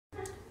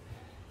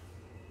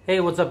Hey,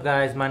 what's up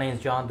guys? My name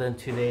is Jonathan.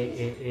 Today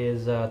it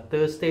is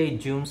Thursday,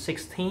 June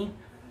 16th.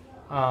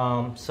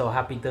 So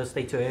happy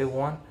Thursday to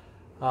everyone.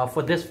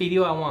 For this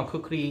video, I want to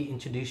quickly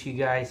introduce you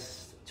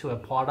guys to a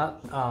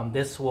product.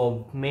 This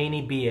will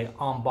mainly be an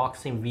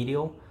unboxing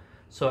video.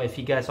 So if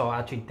you guys are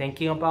actually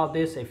thinking about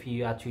this, if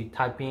you actually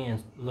type in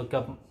and look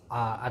up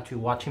actually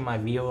watching my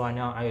video right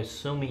now, I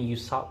assume you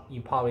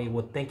probably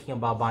were thinking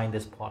about buying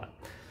this product.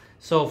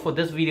 So for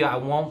this video, I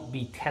won't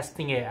be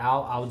testing it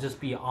out. I'll just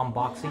be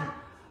unboxing.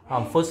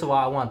 First of all,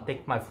 I want to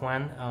thank my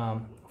friend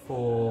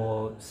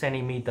for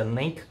sending me the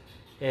link.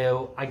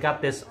 I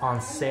got this on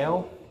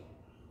sale.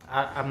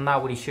 I'm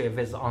not really sure if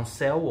it's on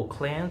sale or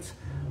clearance,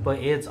 but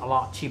it's a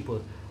lot cheaper.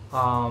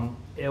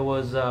 It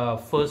was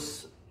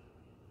first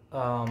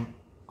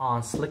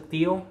on Slick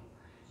Deal,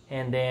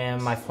 and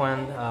then my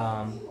friend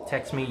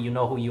texted me, you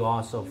know who you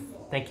are, so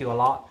thank you a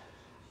lot.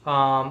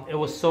 It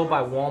was sold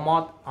by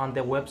Walmart on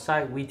their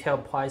website, retail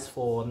price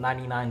for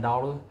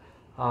 $99.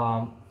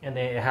 And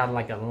then it had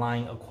like a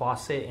line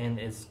across it, and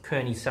it's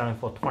currently selling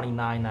for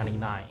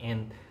 $29.99.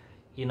 And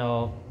you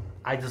know,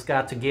 I just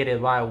got to get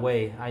it right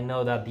away. I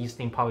know that these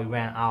things probably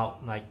ran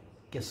out, like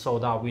get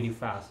sold out really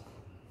fast.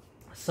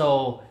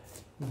 So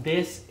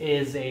this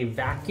is a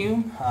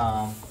vacuum.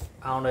 I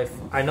don't know if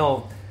I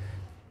know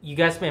you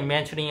guys been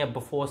mentioning it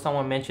before.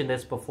 Someone mentioned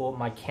this before.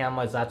 My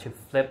camera is actually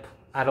flip.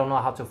 I don't know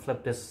how to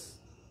flip this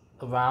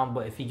around,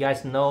 but if you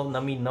guys know,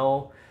 let me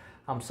know.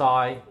 I'm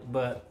sorry,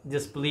 but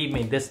just believe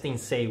me, this thing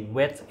say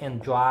wet and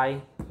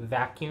dry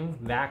vacuum,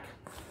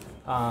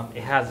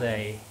 it has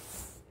a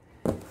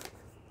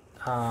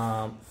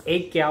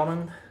 8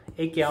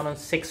 gallon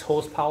 6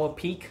 horsepower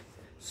peak,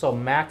 so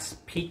max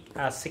peak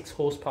at 6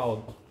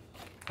 horsepower.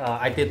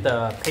 I did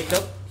the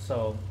pickup,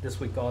 so this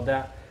we got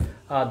that.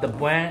 The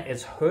brand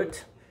is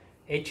Hart,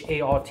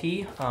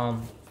 H-A-R-T.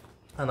 On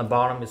the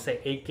bottom it say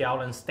 8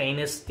 gallon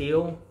stainless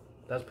steel.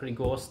 That's pretty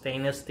cool.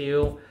 Stainless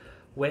steel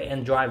wet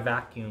and dry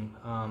vacuum.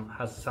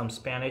 Has some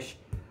Spanish.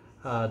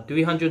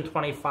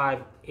 325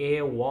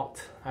 air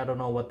watt. I don't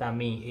know what that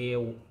means. Air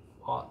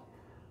watt.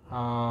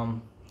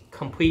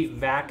 Complete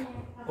vac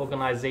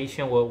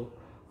organization with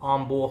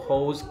onboard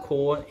hose,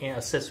 cord, and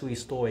accessory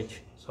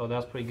storage. So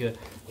that's pretty good.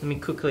 Let me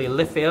quickly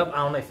lift it up. I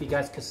don't know if you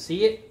guys can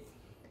see it.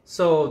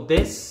 So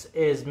this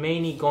is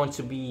mainly going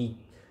to be,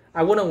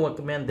 I wouldn't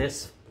recommend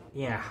this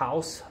in a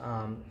house.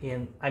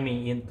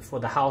 For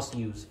the house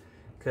use.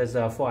 Because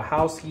for a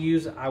house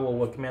use, I will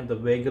recommend the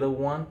regular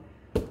one.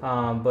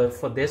 But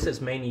for this,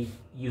 it's mainly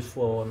used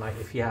for like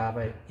if you have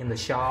it in the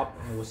shop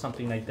or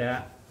something like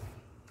that.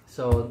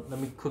 So let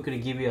me quickly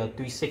give you a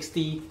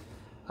 360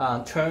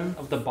 turn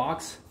of the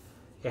box.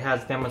 It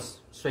has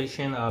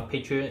demonstration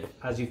picture.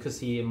 As you can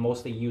see,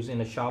 mostly used in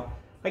the shop.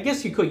 I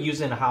guess you could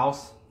use it in the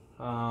house.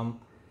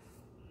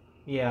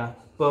 Yeah,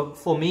 but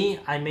for me,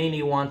 I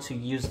mainly want to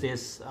use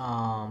this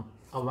around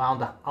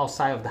the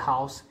outside of the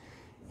house.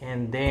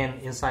 And then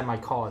inside my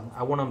car,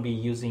 I wouldn't be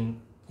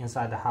using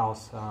inside the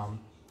house.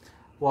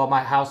 Well,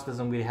 my house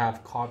doesn't really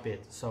have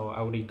carpet, so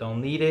I really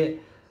don't need it.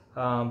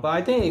 But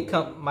I think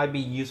it might be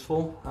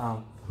useful.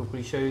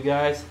 Quickly show you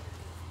guys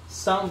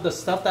some of the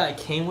stuff that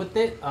came with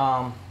it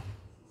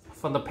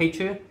from the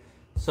picture.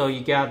 So you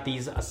got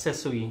these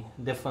accessory,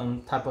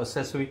 different type of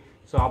accessory.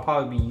 So I'll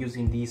probably be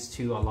using these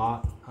two a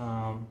lot.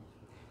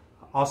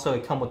 Also,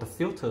 it comes with a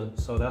filter,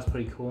 so that's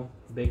pretty cool.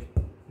 Big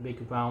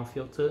brown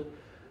filter.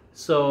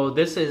 So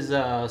this is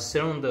a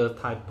cylinder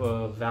type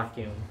of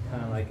vacuum,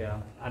 kind of like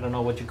a, I don't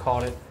know what you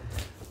call it.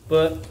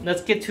 But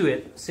let's get to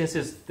it. Since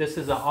this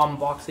is an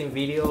unboxing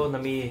video,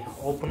 let me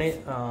open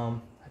it. I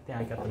think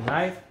I got the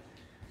knife,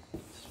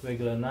 just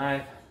regular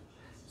knife.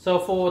 So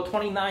for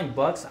 29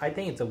 bucks, I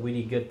think it's a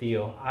really good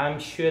deal. I'm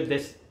sure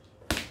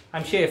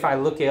if I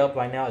look it up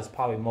right now, it's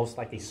probably most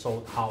likely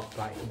sold out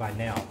by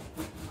now.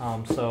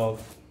 So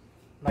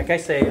like I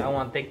say, I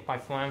want to thank my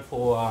friend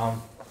for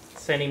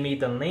sending me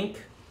the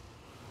link.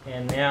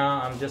 And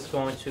now I'm just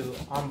going to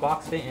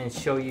unbox it and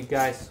show you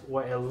guys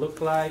what it looked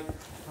like.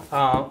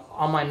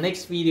 On my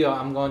next video,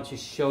 I'm going to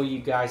show you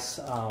guys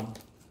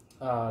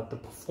the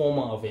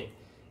performance of it.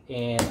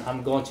 And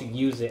I'm going to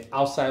use it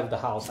outside of the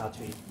house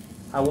actually.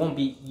 I won't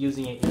be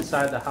using it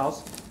inside the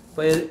house.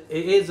 But it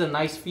is a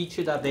nice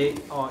feature that they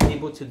are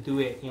able to do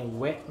it in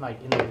wet,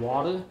 like in the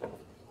water.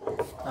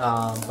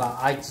 But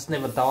I just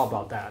never thought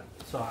about that.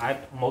 So I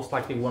most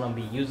likely wouldn't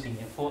be using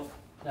it for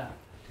that.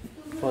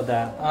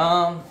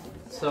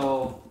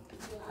 So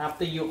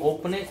after you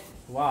open it,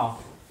 wow,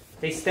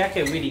 they stack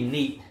it really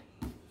neat.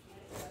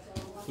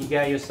 You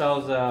got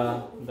yourselves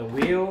the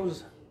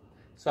wheels.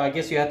 So I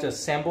guess you have to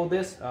assemble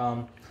this.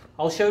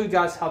 I'll show you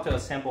guys how to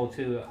assemble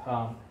too.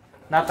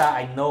 Not that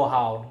I know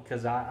how,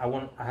 because I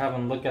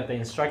haven't looked at the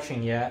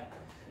instruction yet.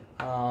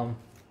 I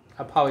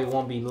probably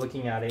won't be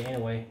looking at it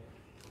anyway.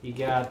 You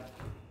got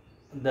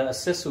the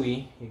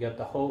accessory. You got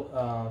the whole.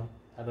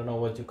 I don't know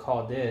what you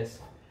call this.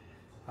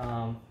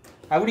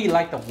 I really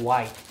like the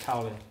white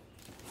color,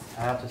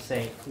 I have to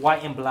say,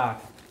 white and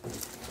black.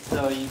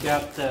 So you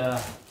got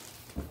the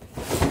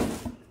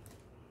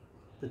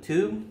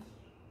tube,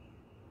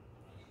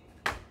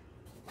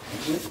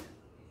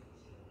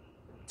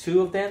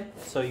 two of them,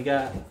 so you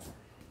got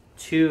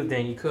two.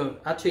 Then you could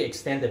actually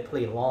extend it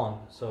pretty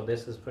long, so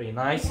this is pretty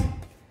nice.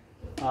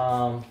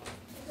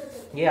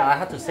 Yeah, I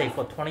have to say,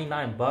 for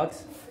 29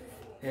 bucks,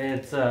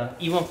 it's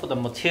even for the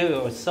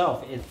material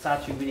itself, it's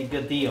actually a really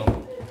good deal.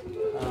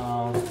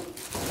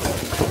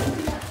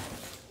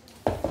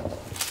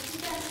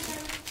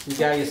 You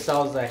got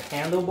yourselves a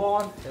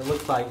handlebar. It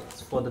looks like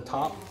it's for the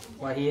top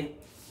right here,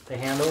 the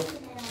handle.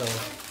 So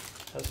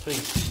that's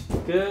pretty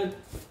good.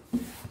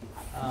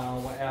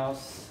 What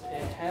else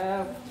it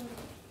have?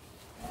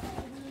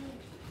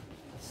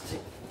 Let's see.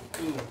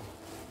 Ooh.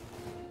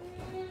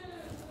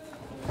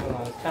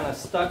 It's kind of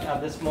stuck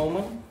at this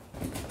moment.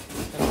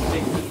 Gonna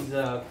take these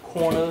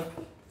corner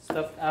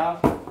stuff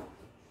out.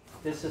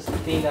 This is the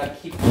thing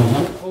that keeps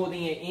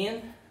holding it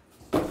in.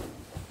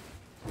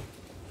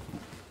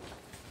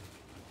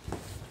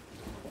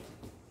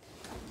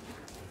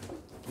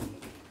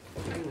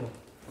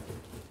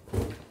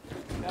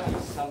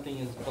 Something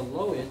is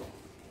below it.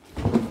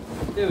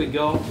 There we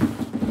go.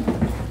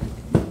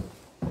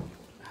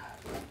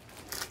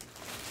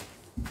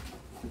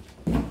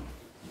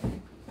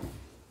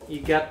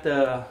 You got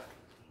the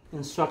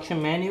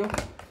instruction manual.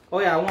 Oh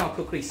yeah, I want to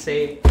quickly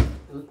say,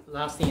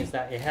 last thing is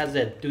that it has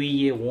a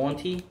 3-year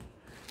warranty,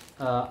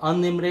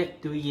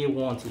 unlimited 3-year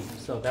warranty.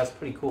 So that's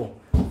pretty cool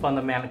from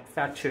the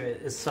manufacturer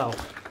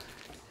itself.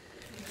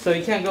 So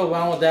you can't go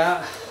wrong with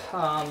that.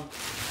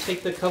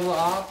 Take the cover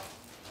off.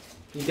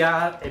 You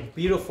got a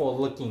beautiful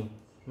looking,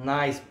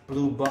 nice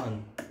blue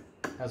button.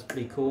 That's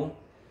pretty cool.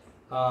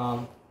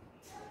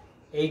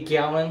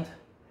 8-gallon,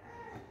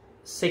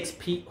 6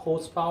 peak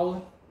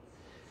horsepower.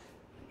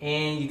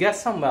 And you got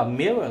some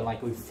mirror,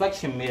 like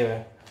reflection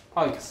mirror.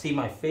 Probably can see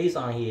my face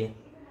on here.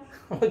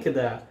 Look at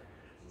that.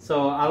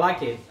 So I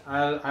like it.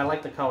 I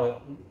like the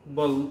color.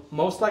 But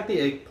most likely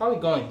it's probably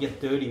gonna get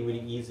dirty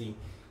really easy.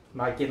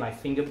 Might get my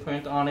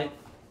fingerprint on it.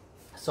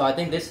 So I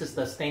think this is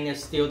the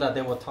stainless steel that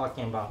they were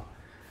talking about.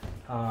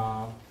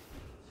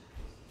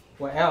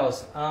 What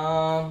else?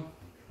 Let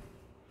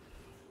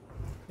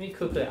me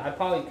quickly, I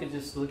probably could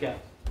just look at.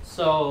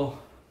 So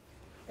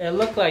it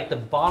looked like the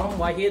bottom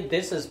right here,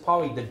 this is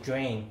probably the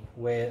drain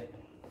where,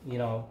 you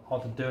know, all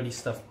the dirty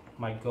stuff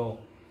might go.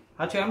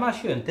 Actually, I'm not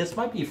sure. This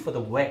might be for the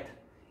wet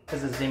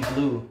because it's in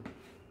blue.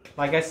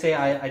 Like I say,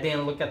 I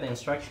didn't look at the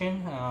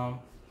instruction.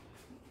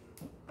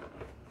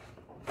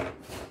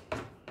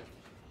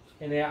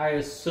 And then I'm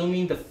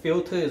assuming the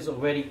filter is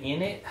already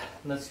in it.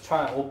 Let's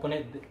try to open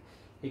it.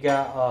 You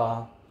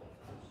got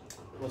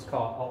what's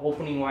called an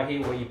opening right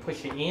here where you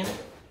push it in.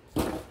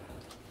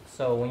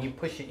 So when you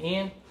push it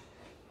in,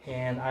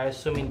 and I'm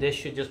assuming this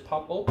should just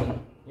pop open.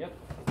 Yep.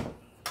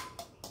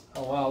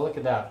 Oh wow, look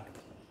at that.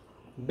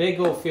 Big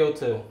old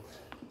filter.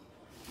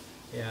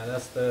 Yeah,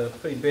 that's the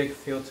pretty big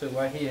filter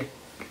right here.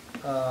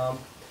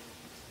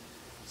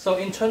 So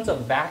in terms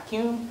of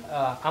vacuum,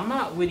 I'm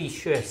not really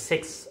sure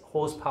 6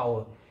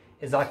 horsepower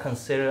is that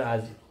considered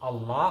as a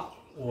lot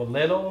or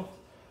little.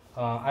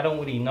 I don't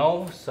really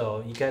know,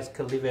 so you guys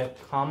could leave a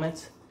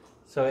comment.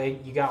 So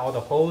you got all the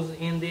hose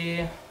in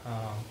there.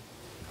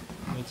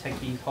 Let me take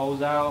these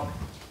hoses out.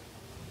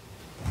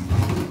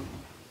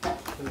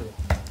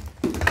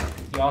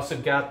 You also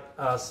got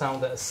some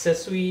of the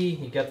accessory.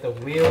 You got the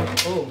wheel.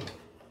 Oh,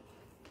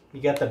 you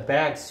got the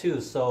bags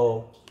too.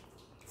 So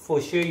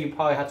for sure you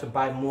probably have to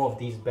buy more of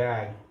these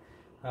bags.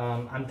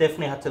 I'm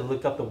definitely have to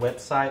look up the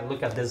website,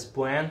 look at this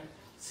brand,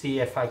 see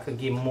if I could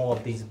get more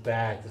of these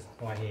bags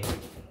right here.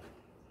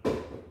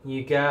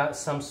 You got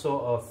some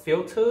sort of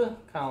filter,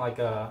 kind of like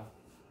a.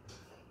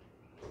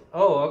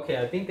 Oh,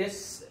 okay. I think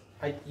this.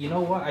 You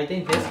know what? I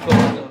think this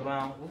goes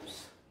around.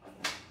 Oops.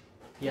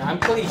 Yeah, I'm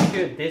pretty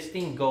sure this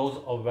thing goes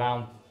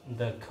around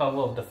the cover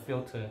of the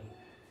filter.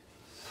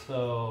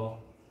 So,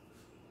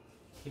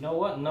 you know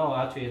what? No,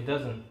 actually it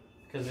doesn't,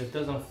 because it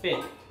doesn't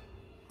fit.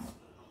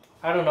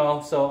 I don't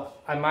know, so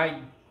I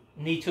might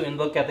need to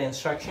look at the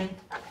instruction.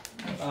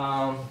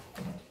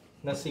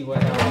 Let's see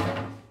what else.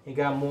 You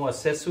got more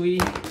accessory. You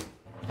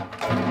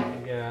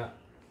got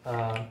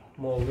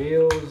more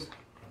wheels.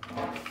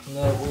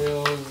 Another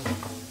wheels.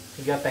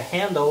 You got the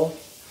handle.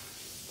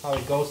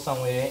 Probably goes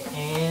somewhere,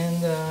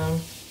 and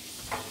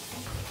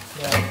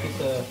got a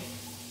piece of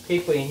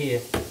paper in here.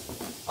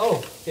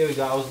 Oh, there we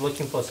go. I was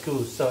looking for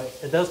screws. So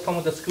it does come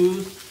with the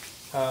screws,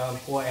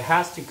 or it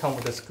has to come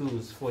with the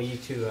screws for you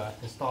to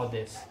install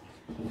this.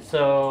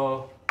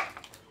 So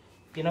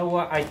you know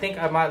what? I think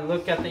I might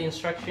look at the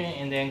instruction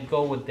and then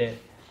go with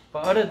it.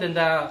 But other than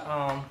that,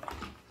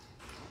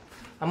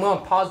 I'm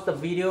gonna pause the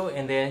video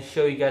and then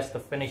show you guys the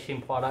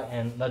finishing product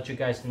and let you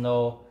guys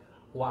know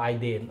what I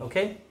did.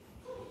 Okay?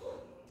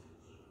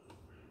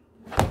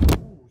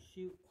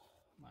 Shoot,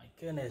 my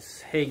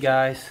goodness. Hey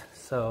guys,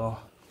 so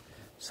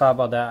sorry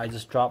about that. I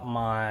just dropped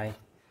my, I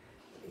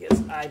guess,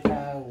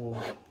 iPad or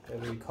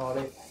whatever you call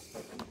it.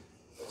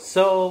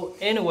 So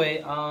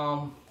anyway,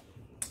 I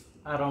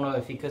don't know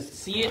if you could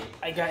see it.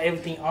 I got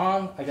everything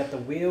on. I got the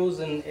wheels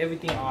and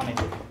everything on it.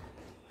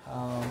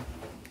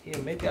 Here,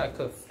 maybe I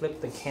could flip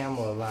the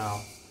camera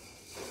around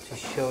to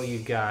show you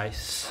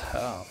guys.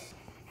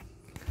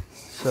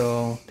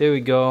 So there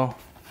we go.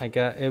 I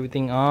got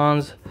everything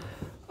on.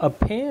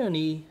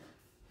 Apparently,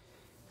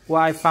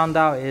 what I found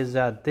out is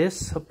that this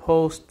is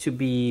supposed to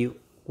be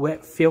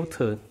wet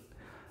filtered.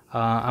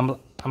 I'm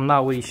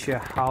not really sure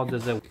how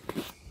does it.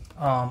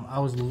 I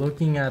was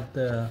looking at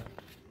the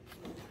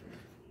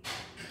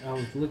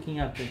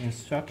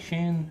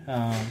instruction.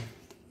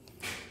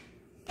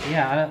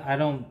 Yeah, I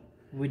don't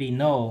really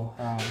know.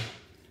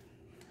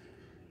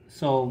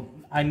 So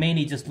I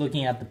mainly just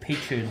looking at the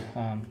picture.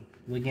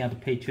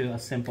 A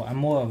simple. I'm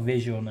more a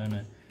visual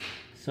learner.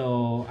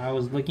 So I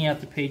was looking at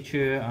the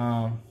picture.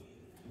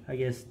 I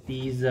guess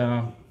these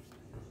thing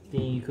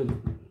you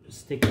could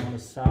stick on the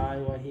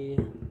side right here.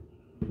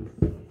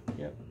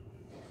 Yep.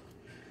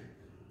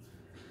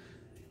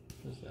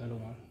 Where's the other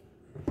one?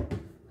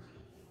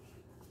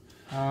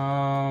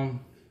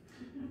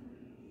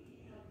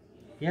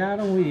 Yeah, I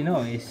don't really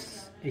know.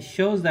 It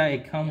shows that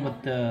it comes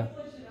with the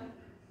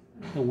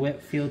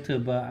wet filter,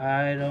 but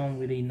I don't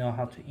really know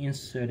how to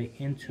insert it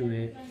into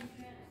it.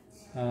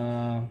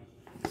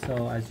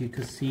 So as you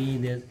can see,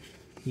 that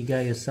you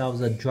got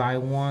yourselves a dry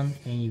one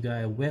and you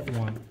got a wet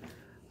one.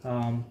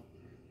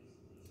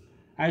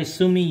 I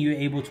assuming you're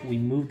able to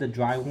remove the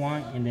dry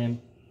one and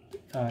then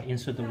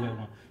insert the wet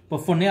one. But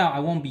for now, I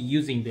won't be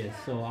using this,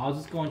 so I was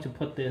just going to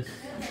put this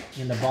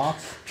in the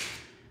box,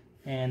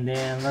 and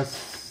then let's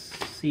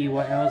see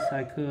what else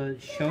I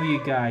could show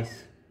you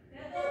guys.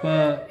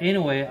 But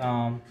anyway,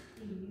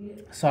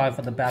 sorry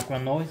for the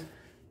background noise,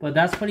 but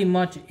that's pretty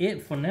much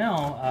it for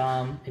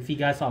now. If you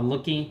guys are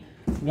looking,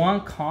 one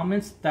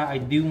comment that I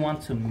do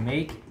want to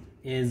make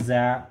is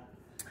that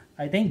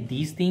I think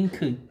these things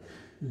could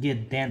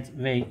get dented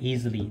very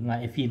easily.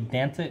 Like if you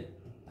dent it,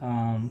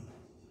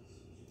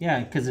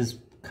 yeah, because it's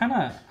kind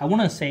of, I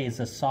wouldn't say it's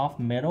a soft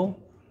metal,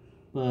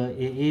 but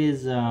it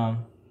is.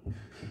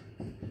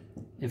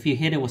 If you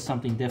hit it with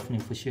something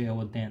different, for sure it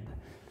will dent.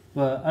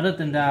 But other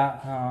than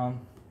that,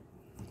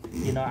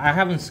 you know, I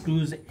haven't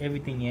screwed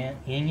everything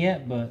in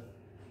yet. But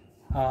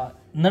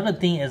another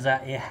thing is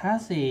that it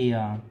has a,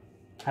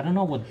 I don't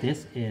know what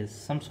this is,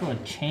 some sort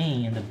of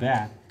chain in the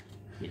back.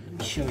 Yeah, let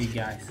me show you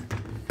guys.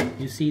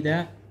 You see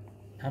that?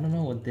 I don't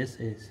know what this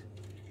is.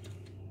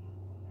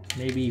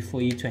 Maybe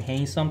for you to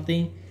hang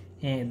something.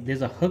 And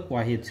there's a hook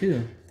right here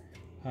too.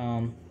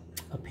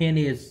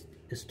 Apparently it's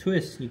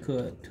twist. You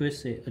could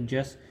twist it,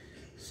 adjust.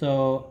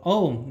 So,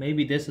 oh,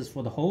 maybe this is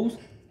for the hose,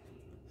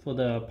 for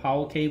the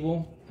power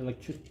cable,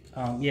 electric.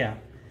 Yeah.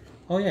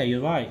 Oh yeah,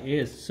 you're right. It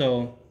is.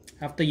 So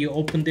after you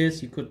open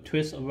this, you could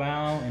twist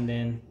around and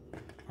then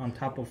on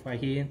top of right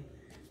here,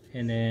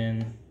 and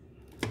then.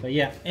 But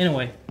yeah.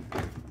 Anyway,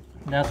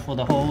 that's for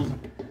the hose.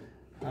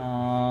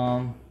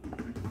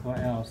 What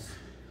else?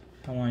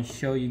 I want to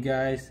show you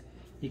guys.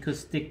 You could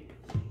stick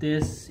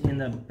this in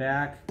the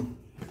back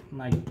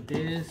like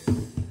this.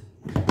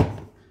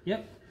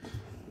 Yep.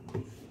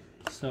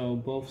 So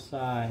both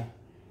sides.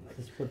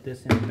 Let's put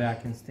this in the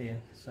back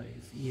instead, so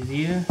it's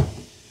easier.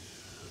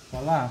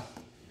 Voila.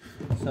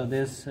 So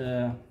this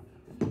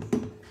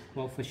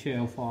well, for sure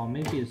it'll fall.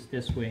 Maybe it's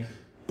this way.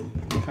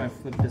 Try to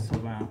flip this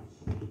around.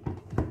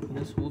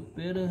 This will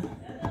better.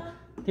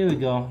 There we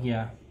go.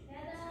 Yeah.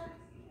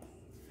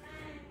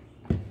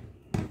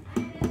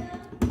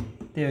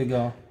 There we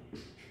go.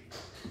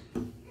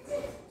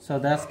 So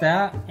that's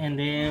that. And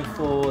then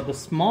for the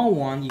small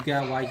one, you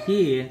got right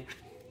here,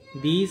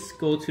 these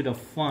go to the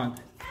front.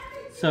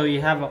 So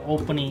you have an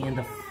opening in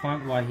the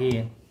front right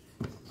here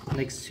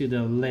next to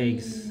the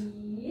legs.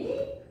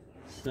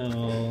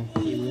 So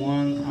the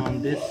one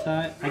on this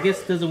side, I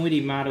guess it doesn't really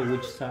matter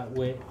which side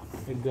way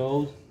it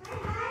goes,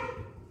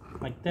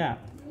 like that.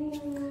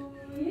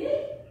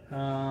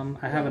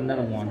 I have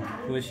another one.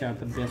 Wish I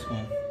put this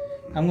one.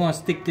 I'm gonna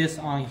stick this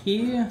on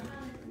here.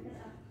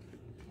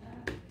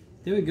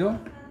 There we go.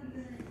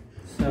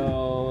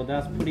 So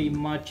that's pretty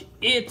much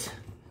it.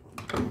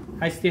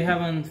 I still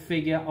haven't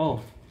figured. Oh,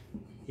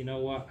 you know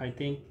what? I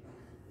think.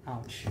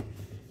 Ouch.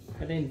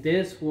 I think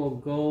this will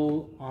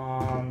go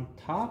on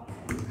top.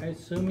 I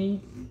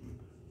assuming.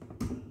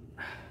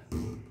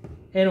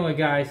 Anyway,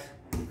 guys,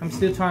 I'm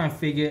still trying to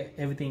figure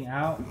everything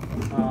out.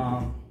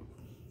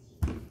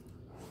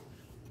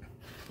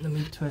 Let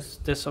me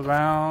twist this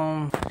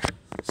around.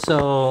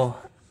 So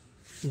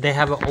they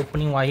have an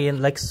opening right here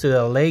next to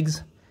the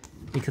legs.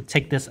 You could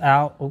take this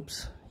out.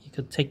 Oops. You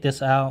could take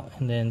this out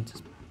and then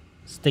just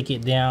stick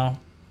it down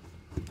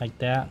like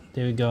that.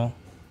 There we go.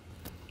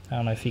 I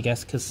don't know if you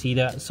guys could see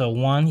that. So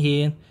one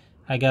here,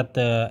 I got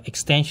the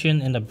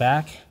extension in the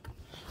back.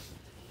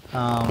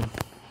 I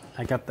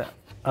got the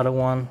other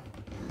one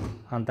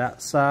on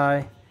that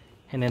side,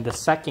 and then the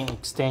second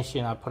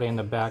extension I put in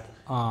the back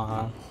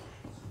on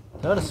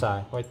the other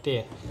side right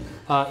there.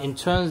 In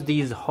terms of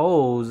these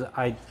holes,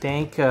 I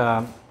think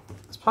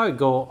let's probably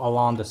go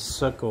along the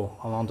circle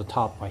along the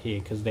top right here,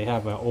 because they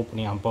have an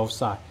opening on both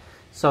sides.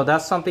 So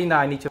that's something that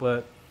I need to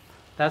put.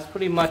 That's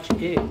pretty much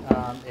it.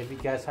 If you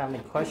guys have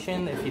any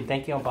questions, if you're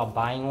thinking about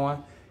buying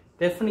one,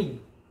 definitely,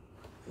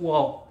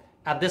 well,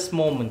 at this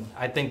moment,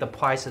 I think the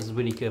price is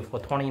really good. For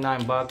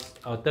 29 bucks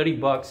or 30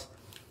 bucks,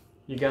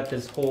 You got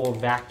this whole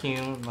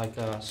vacuum, like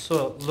a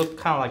look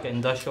kind of like an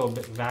industrial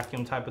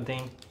vacuum type of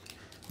thing.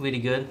 Really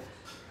good.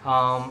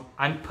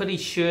 I'm pretty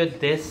sure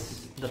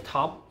the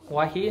top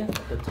right here,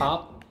 the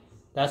top,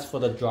 that's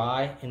for the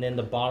dry, and then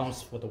the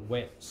bottom's for the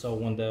wet. So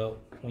when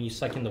you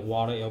suck in the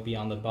water, it'll be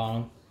on the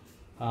bottom.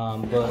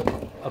 But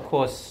of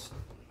course,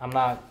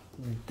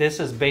 this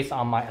is based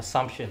on my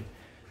assumption.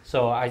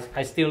 So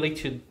I still need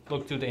to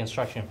look through the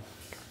instruction.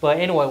 But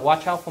anyway,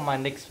 watch out for my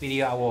next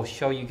video. I will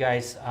show you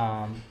guys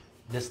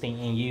this thing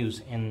in use,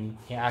 in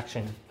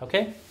action.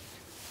 Okay?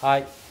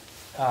 Alright.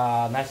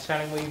 Nice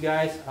chatting with you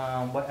guys.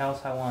 What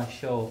else I want to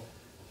show?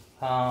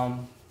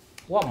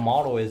 What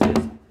model is this?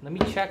 Let me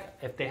check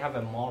if they have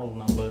a model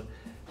number.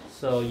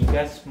 So you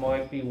guys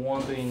might be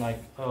wondering,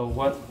 like,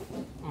 what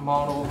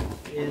model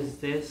is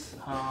this?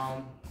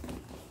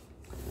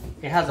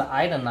 It has an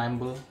item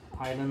number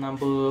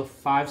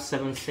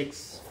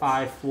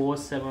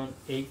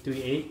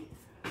 576547838.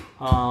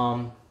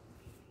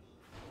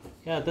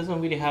 Yeah, it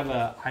doesn't really have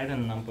an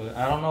item number.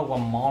 I don't know what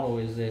model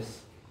is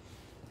this.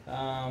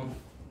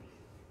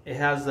 It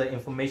has the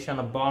information on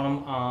the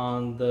bottom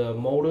on the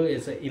motor.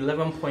 It's a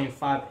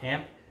 11.5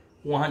 amp,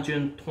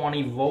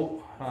 120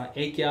 volt,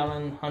 8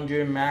 gallon,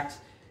 100 max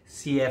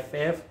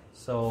CFF.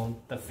 So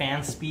the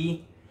fan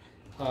speed,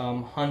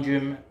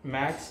 100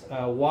 max.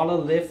 Water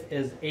lift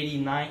is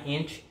 89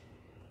 inch,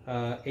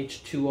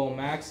 H2O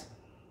max.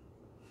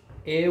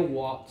 Air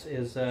watts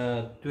is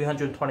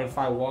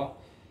 325 watt.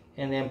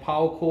 And then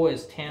power core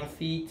is 10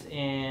 feet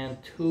and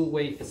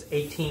weight is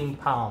 18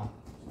 pound.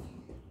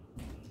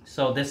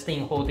 So this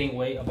thing holding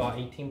weight about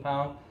 18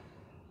 pound.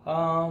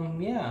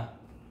 Yeah,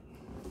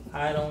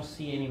 I don't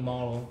see any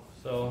model,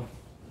 so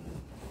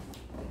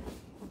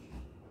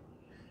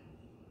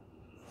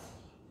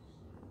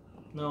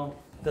no,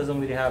 doesn't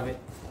really have it.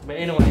 But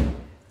anyway,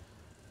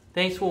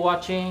 thanks for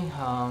watching.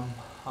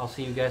 I'll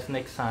see you guys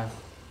next time.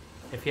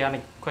 If you have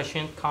any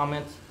questions,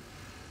 comments,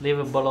 leave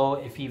it below.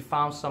 If you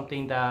found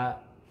something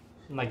that,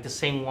 like the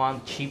same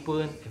one,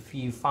 cheaper, if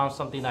you found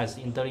something that's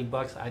in 30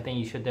 bucks, I think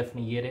you should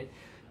definitely get it.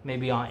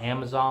 Maybe on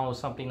Amazon or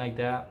something like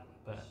that.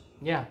 But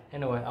yeah,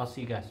 anyway, I'll see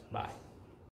you guys. Bye.